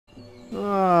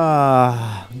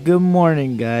Good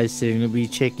morning, guys. So, I'm gonna be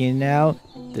checking out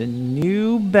the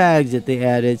new bags that they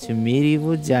added to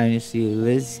Medieval Dynasty.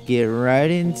 Let's get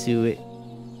right into it.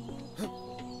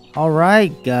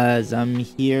 Alright, guys, I'm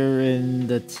here in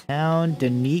the town,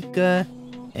 Danica,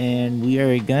 and we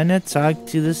are gonna talk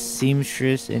to the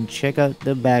seamstress and check out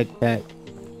the backpack.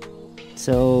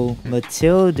 So,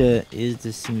 Matilda is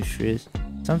the seamstress.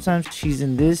 Sometimes she's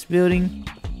in this building,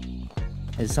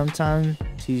 and sometimes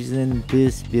she's in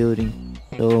this building,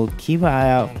 so keep an eye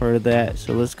out for that.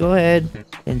 So let's go ahead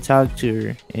and talk to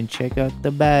her and check out the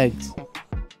bags.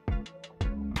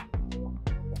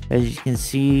 As you can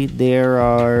see, there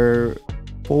are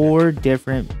 4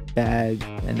 different bags,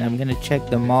 and I'm gonna check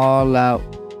them all out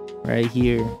right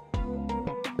here.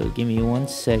 So give me 1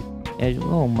 sec.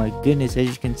 Oh my goodness, as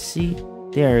you can see,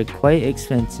 they are quite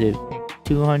expensive.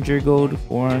 200 gold,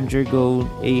 400 gold,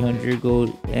 800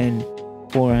 gold, and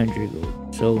 400 gold.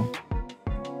 So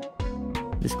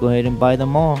let's go ahead and buy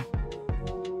them all.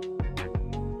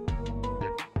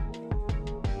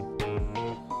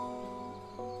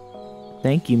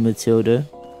 Thank you, Matilda.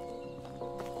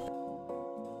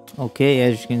 Okay,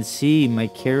 as you can see, my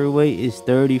carry weight is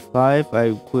 35. I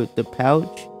equipped the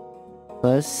pouch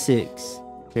plus 6.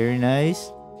 Very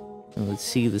nice. And let's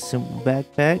see the simple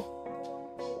backpack.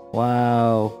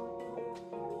 Wow.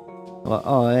 Well,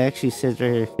 oh, it actually says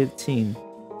right here 15.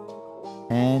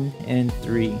 10 and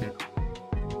 3.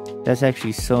 That's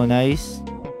actually so nice.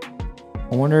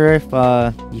 I wonder if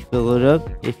you fill it up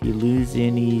if you lose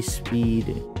any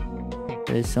speed.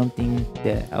 That is something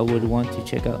that I would want to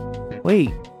check out. Wait.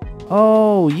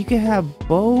 Oh, you can have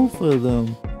both of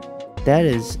them. That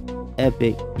is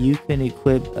epic. You can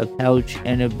equip a pouch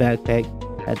and a backpack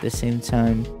at the same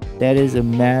time. That is a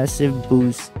massive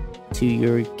boost to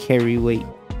your carry weight.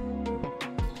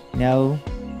 Now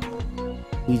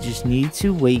we just need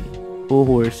to wait for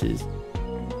horses,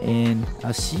 and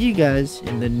I'll see you guys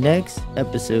in the next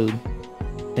episode.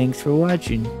 Thanks for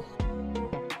watching.